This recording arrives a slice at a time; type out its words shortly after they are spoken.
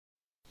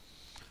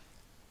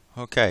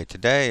Okay,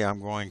 today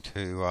I'm going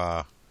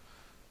to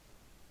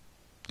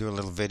do a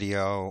little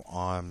video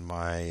on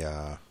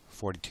my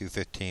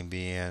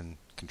 4215BN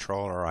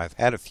controller. I've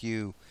had a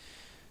few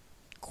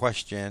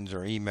questions or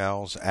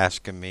emails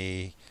asking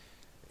me,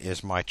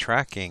 is my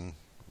tracking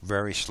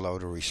very slow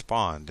to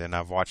respond? And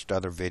I've watched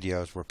other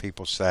videos where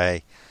people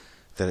say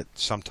that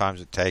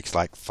sometimes it takes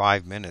like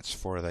 5 minutes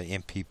for the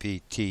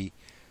MPPT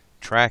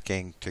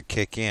tracking to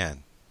kick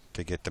in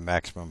to get the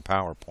maximum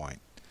power point.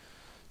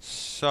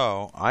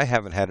 So I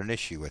haven't had an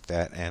issue with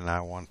that, and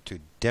I want to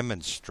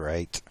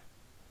demonstrate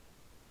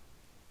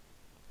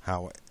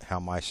how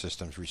my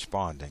system's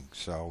responding.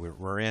 So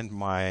we're in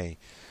my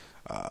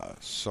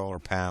solar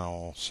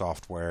panel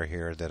software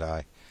here that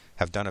I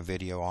have done a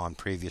video on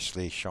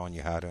previously showing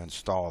you how to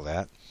install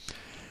that,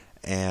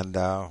 and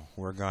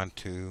we're going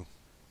to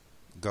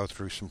go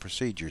through some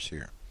procedures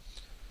here.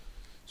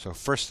 So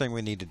first thing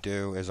we need to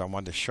do is I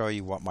want to show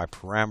you what my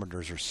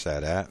parameters are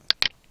set at.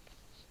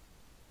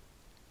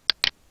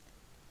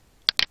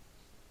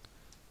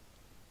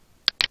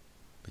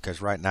 Because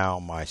right now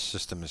my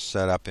system is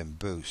set up in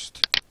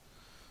boost.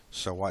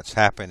 So what's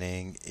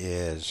happening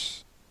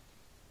is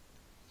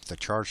the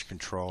charge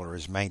controller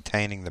is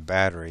maintaining the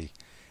battery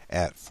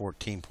at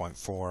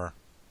 14.4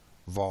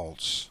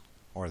 volts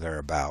or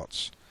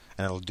thereabouts,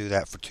 and it'll do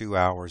that for 2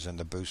 hours in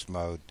the boost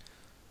mode,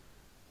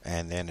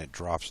 and then it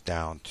drops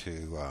down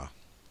to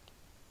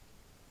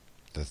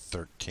the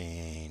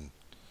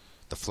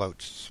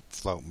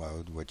float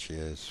mode, which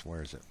is,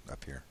 where is it?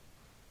 Up here.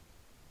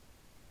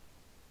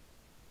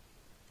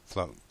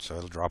 Float. So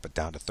it'll drop it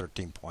down to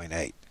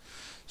 13.8.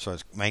 So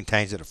it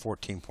maintains it at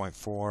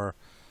 14.4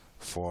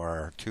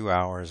 for 2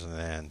 hours, and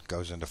then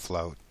goes into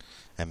float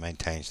and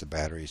maintains the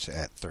batteries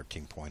at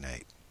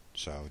 13.8.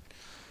 So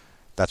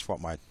that's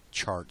what my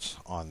charts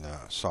on the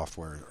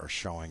software are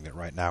showing, that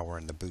right now we're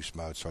in the boost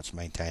mode, so it's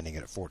maintaining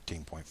it at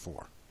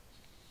 14.4.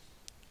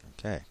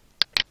 Okay.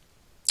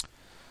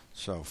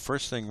 So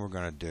first thing we're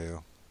going to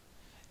do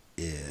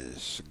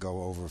is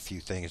go over a few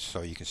things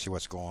so you can see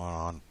what's going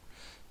on.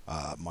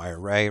 My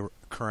array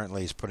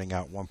currently is putting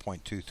out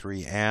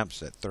 1.23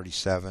 amps at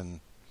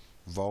 37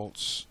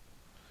 volts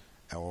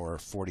or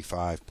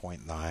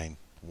 45.9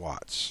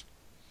 watts.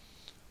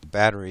 The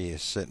battery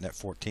is sitting at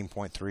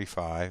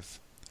 14.35.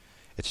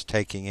 It's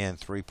taking in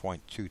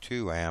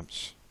 3.22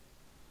 amps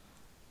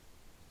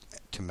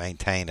to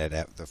maintain it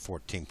at the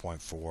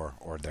 14.4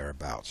 or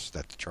thereabouts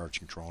that the charge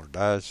controller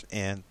does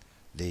in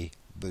the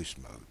boost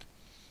mode.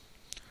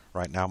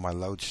 Right now my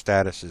load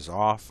status is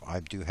off. I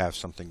do have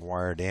something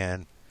wired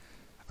in,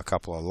 a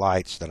couple of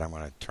lights that I'm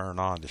going to turn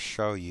on to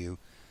show you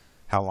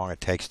how long it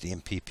takes the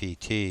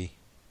MPPT,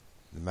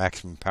 the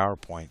maximum power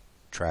point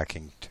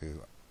tracking,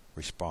 to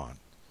respond.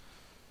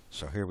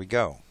 So here we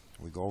go.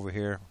 We go over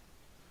here.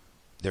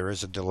 There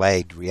is a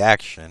delayed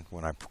reaction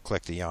when I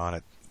click the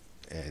on.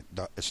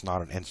 It's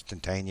not an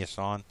instantaneous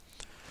on.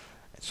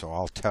 So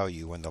I'll tell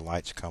you when the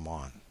lights come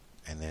on,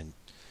 and then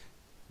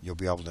you'll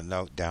be able to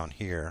note down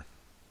here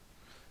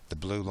the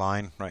blue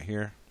line right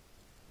here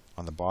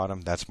on the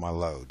bottom. That's my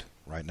load.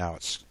 Right now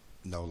it's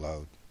no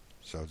load,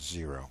 so it's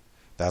 0.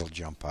 That'll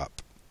jump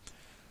up.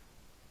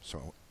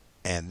 So,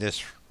 and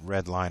this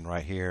red line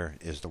right here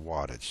is the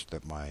wattage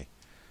that my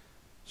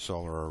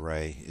solar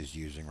array is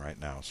using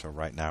right now. So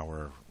right now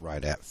we're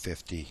right at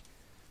 50,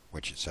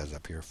 which it says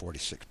up here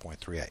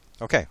 46.38.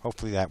 Okay,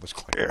 hopefully that was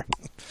clear.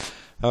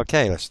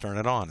 Okay, let's turn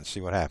it on and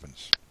see what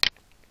happens.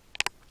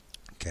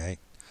 Okay,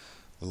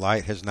 the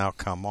light has now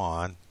come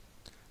on.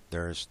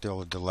 There is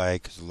still a delay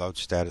because the load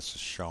status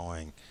is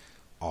showing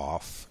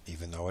off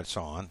even though it's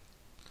on.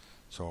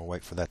 So we'll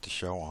wait for that to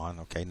show on.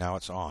 Okay, now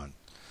it's on.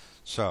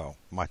 So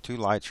my two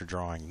lights are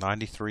drawing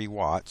 93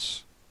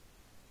 watts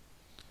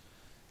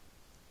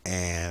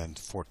and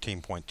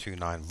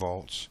 14.29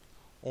 volts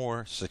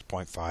or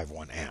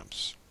 6.51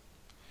 amps.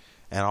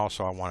 And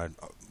also I want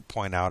to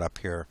point out up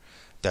here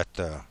that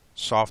the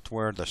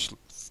software, the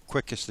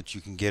quickest that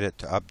you can get it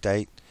to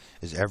update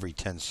is every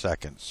 10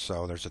 seconds.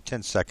 So there's a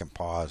 10-second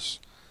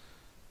pause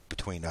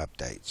between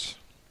updates.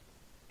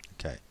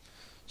 Okay.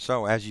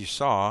 So as you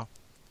saw,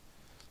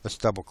 let's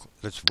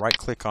right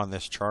click on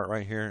this chart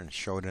right here and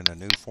show it in a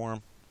new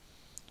form.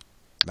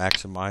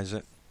 Maximize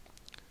it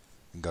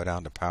and go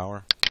down to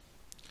power.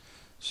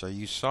 So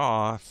you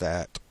saw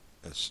that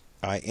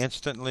I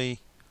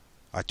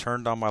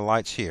turned on my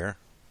lights here.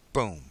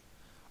 Boom.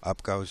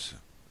 Up goes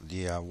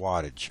the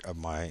wattage of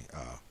my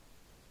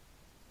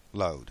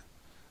load.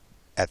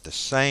 At the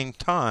same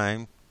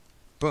time,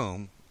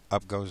 boom,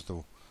 up goes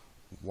the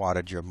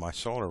wattage of my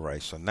solar array.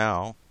 So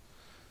now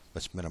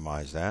let's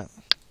minimize that.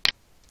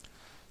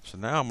 So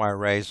now my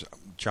arrays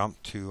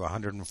jumped to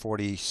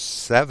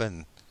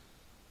 147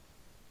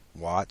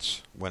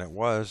 watts when it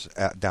was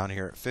down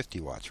here at 50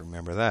 watts.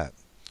 Remember that.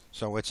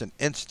 So it's an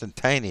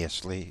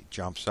instantaneously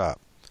jumps up.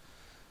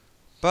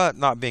 But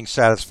not being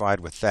satisfied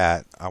with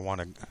that, I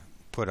want to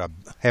put a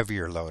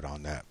heavier load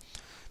on that.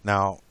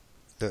 Now,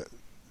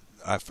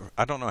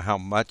 I don't know how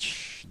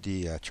much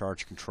the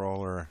charge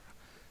controller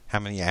how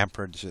many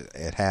amperage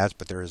it has,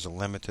 but there is a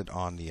limited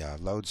on the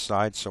load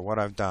side. So what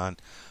I've done,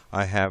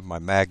 I have my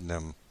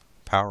Magnum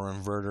power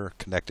inverter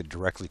connected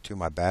directly to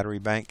my battery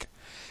bank,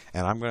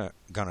 and I'm going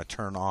to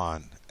turn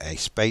on a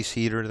space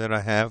heater that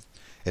I have.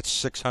 It's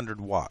 600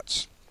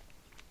 watts.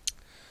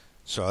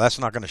 So that's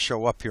not going to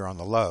show up here on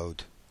the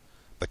load,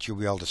 but you'll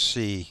be able to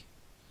see.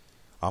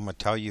 I'm going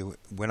to tell you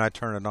when I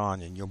turn it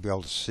on, and you'll be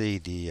able to see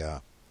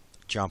the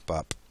jump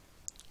up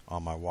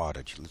on my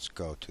wattage. Let's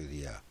go to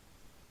the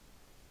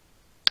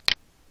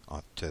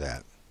to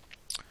that.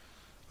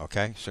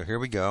 Okay, so here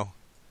we go.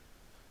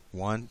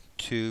 1,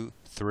 2,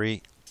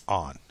 3,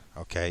 on.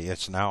 Okay,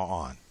 it's now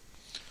on.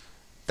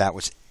 That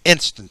was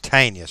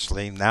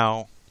instantaneously.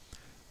 Now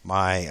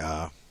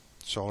my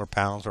solar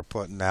panels are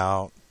putting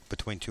out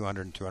between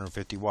 200 and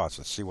 250 watts.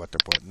 Let's see what they're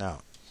putting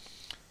out.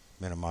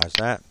 Minimize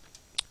that.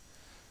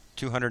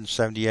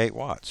 278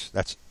 watts.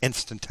 That's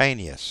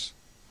instantaneous.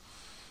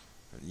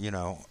 You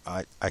know,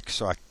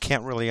 so I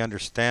can't really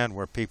understand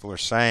where people are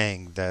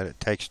saying that it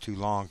takes too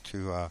long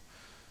to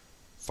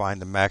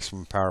find the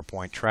maximum power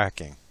point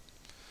tracking.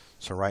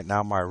 So right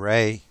now my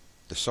array,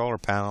 the solar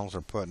panels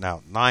are putting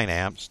out 9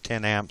 amps,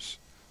 10 amps,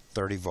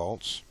 30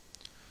 volts.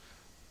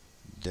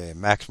 The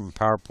maximum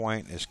power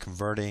point is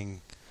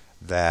converting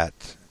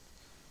that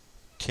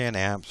 10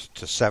 amps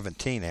to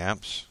 17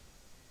 amps,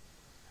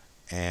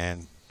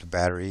 and the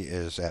battery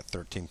is at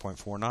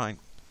 13.49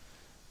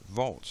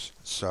 volts.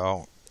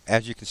 So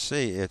as you can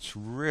see, it's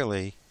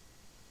really,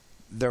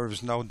 there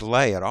was no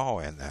delay at all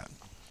in that.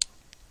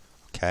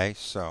 Okay,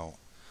 so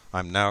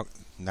I'm now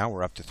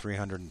we're up to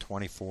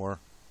 324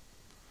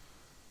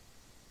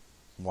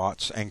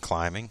 watts and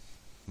climbing.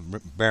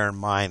 Bear in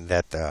mind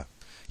that the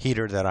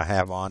heater that I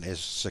have on is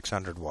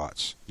 600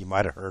 watts. You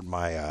might have heard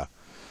my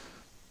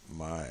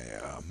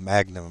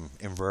Magnum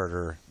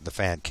inverter, the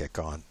fan kick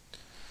on.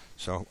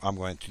 So I'm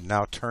going to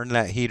now turn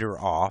that heater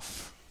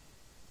off.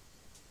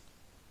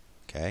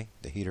 Okay,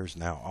 the heater's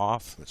now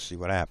off. Let's see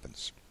what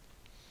happens.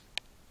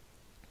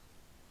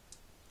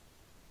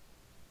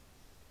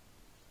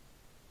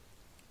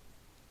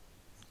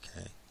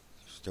 Okay,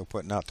 still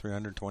putting out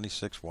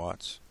 326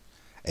 watts,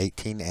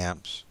 18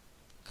 amps,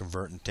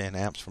 converting 10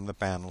 amps from the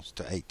panels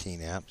to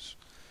 18 amps.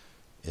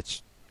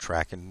 It's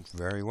tracking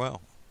very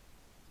well.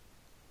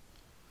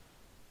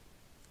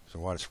 So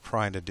what it's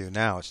trying to do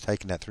now is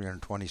taking that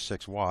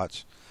 326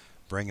 watts,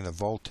 bringing the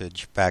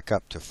voltage back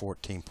up to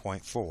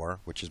 14.4,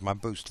 which is my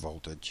boost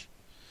voltage.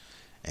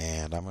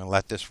 And I'm going to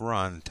let this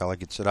run until it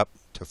gets it up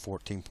to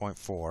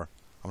 14.4.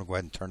 I'm going to go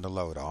ahead and turn the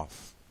load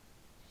off.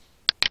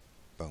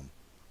 Boom.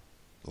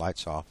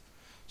 Lights off.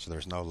 So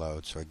there's no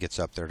load. So it gets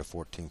up there to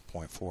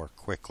 14.4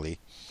 quickly.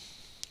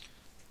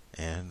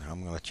 And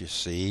I'm going to let you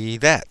see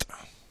that.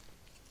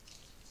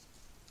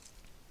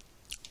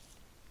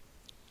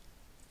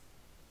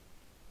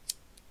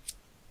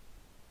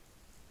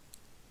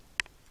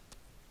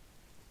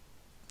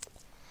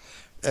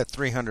 At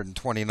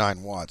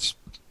 329 watts,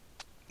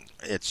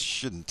 it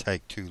shouldn't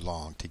take too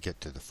long to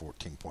get to the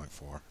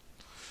 14.4.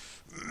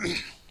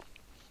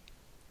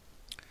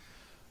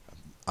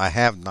 I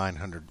have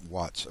 900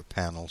 watts of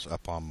panels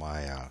up on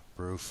my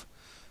roof,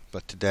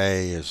 but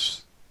today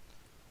is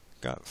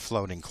got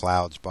floating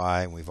clouds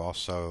by, and we've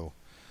also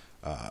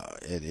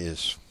it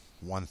is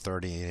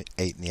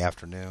 1:38 in the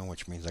afternoon,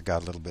 which means I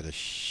got a little bit of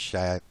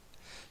shade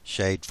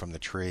from the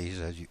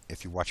trees.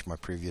 If you watch my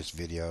previous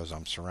videos,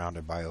 I'm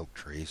surrounded by oak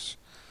trees.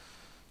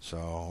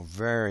 So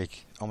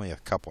only a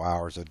couple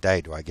hours a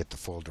day do I get the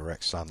full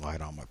direct sunlight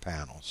on my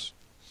panels.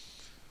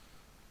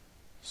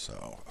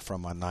 So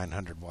from my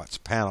 900 watts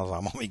panels,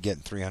 I'm only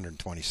getting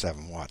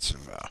 327 watts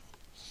of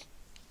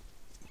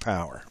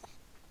power.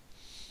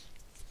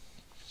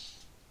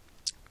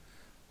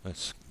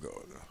 Let's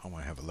go. I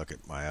want to have a look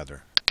at my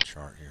other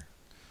chart here.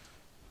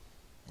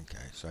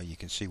 Okay, so you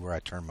can see where I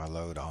turn my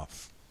load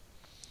off.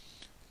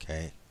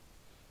 Okay,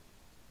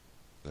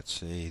 let's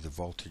see, the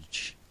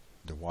voltage,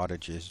 the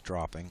wattage is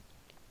dropping.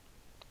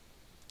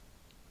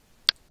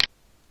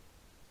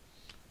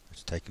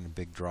 It's taking a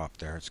big drop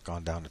there. It's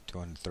gone down to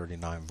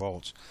 239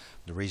 volts.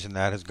 The reason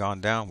that has gone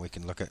down, we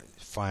can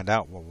find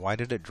out, well, why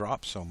did it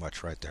drop so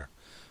much right there?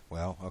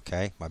 Well,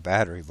 okay, my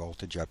battery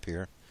voltage up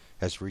here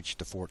has reached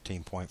the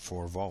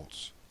 14.4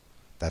 volts.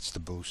 That's the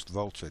boost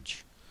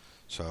voltage.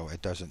 So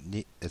it doesn't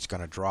need, it's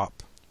going to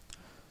drop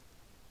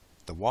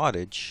the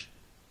wattage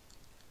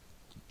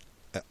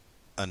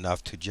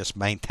enough to just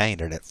maintain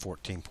it at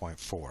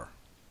 14.4.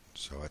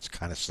 So it's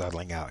kind of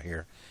settling out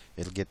here.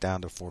 It'll get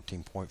down to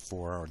 14.4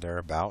 or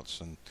thereabouts,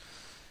 and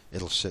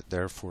it'll sit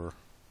there for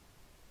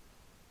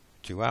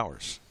 2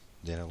 hours.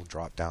 Then it'll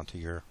drop down to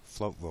your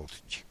float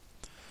voltage.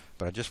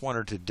 But I just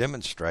wanted to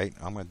demonstrate.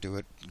 I'm going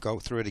to go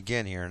through it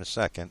again here in a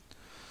second.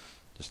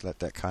 Just let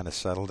that kind of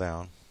settle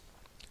down.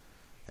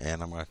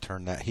 And I'm going to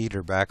turn that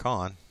heater back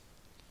on.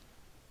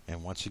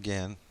 And once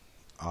again,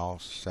 I'll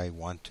say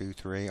 1, 2,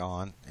 3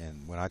 on.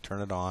 And when I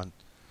turn it on,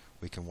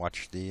 we can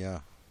watch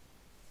the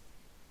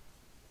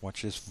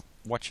watch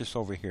this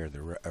over here.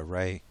 The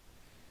array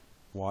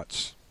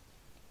watts.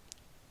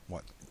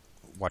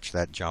 Watch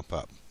that jump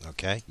up.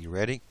 Okay, you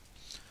ready?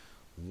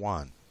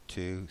 1,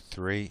 2,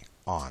 3,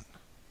 on.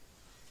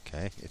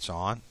 Okay, it's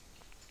on.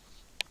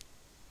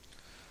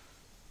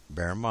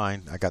 Bear in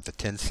mind, I got the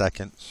 10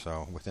 seconds,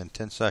 so within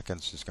 10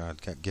 seconds, it's going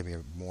to give me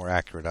a more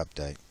accurate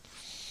update.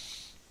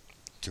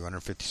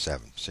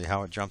 257. See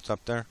how it jumps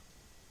up there?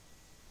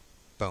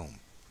 Boom.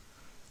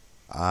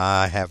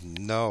 I have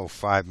no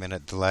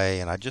 5-minute delay,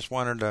 and I just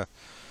wanted to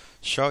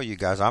show you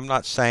guys. I'm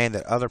not saying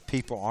that other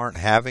people aren't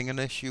having an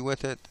issue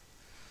with it,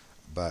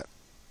 but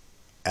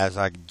as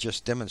I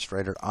just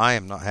demonstrated, I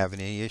am not having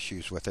any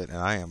issues with it, and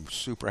I am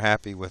super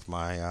happy with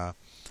my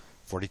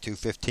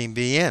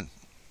 4215BN.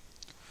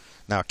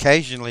 Now,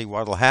 occasionally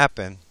what will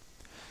happen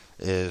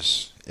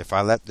is if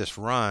I let this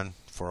run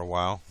for a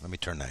while, let me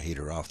turn that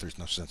heater off. There's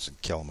no sense in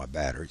killing my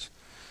batteries.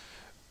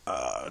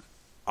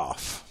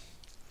 Off.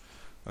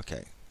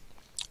 Okay.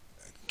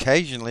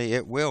 Occasionally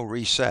it will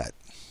reset.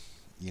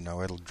 You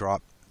know, it'll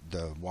drop,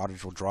 the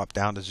wattage will drop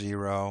down to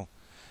 0,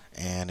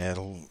 and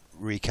it'll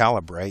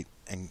recalibrate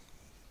and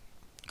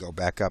go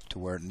back up to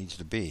where it needs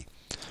to be.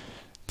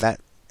 That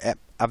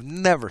I've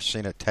never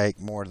seen it take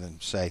more than,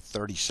 say,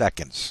 30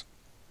 seconds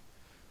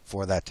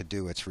for that to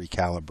do its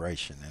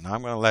recalibration. And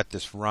I'm going to let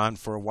this run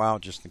for a while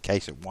just in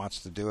case it wants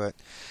to do it.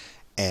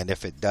 And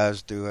if it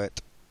does do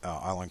it,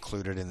 I'll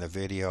include it in the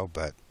video,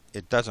 but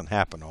it doesn't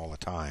happen all the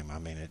time. I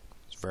mean, it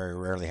very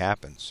rarely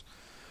happens.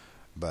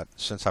 But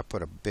since I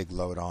put a big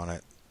load on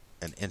it,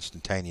 an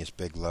instantaneous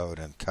big load,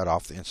 and cut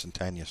off the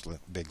instantaneous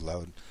big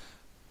load,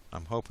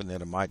 I'm hoping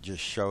that it might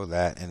just show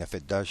that. And if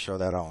it does show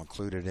that, I'll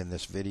include it in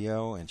this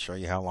video and show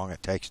you how long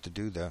it takes to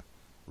do the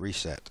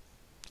reset.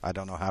 I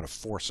don't know how to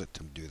force it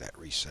to do that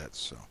reset,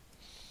 so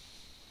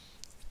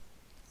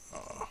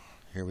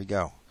here we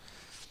go.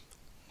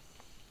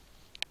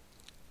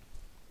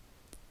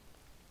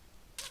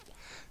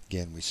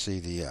 Again, we see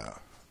the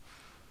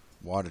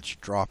wattage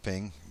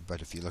dropping,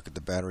 but if you look at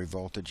the battery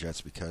voltage,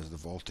 that's because the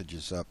voltage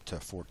is up to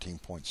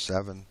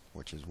 14.7,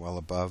 which is well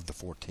above the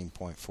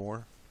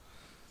 14.4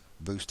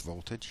 boost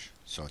voltage,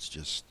 so it's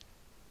just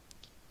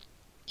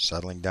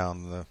settling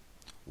down the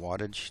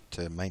wattage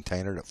to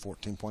maintain it at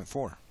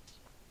 14.4.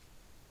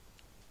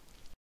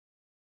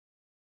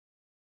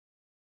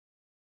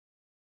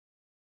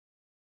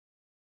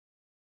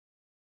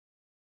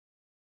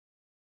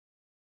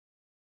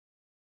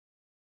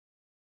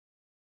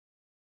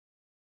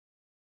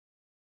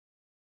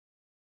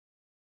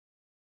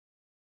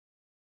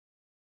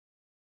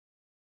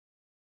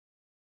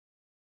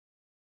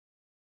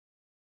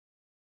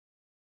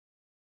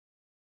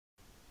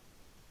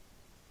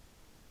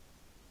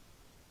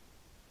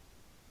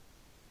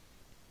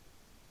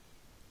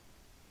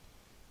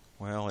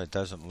 Well, it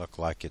doesn't look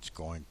like it's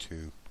going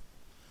to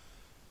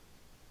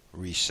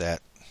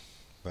reset,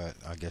 but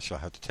I guess you'll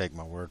have to take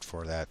my word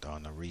for that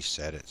on the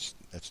reset. It's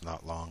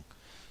not long.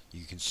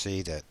 You can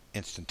see that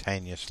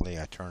instantaneously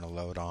I turn a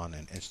load on,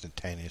 and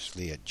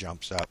instantaneously it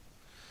jumps up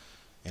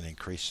and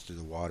increases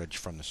the wattage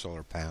from the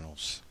solar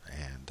panels,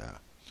 and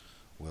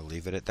we'll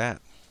leave it at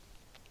that.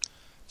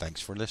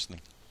 Thanks for listening.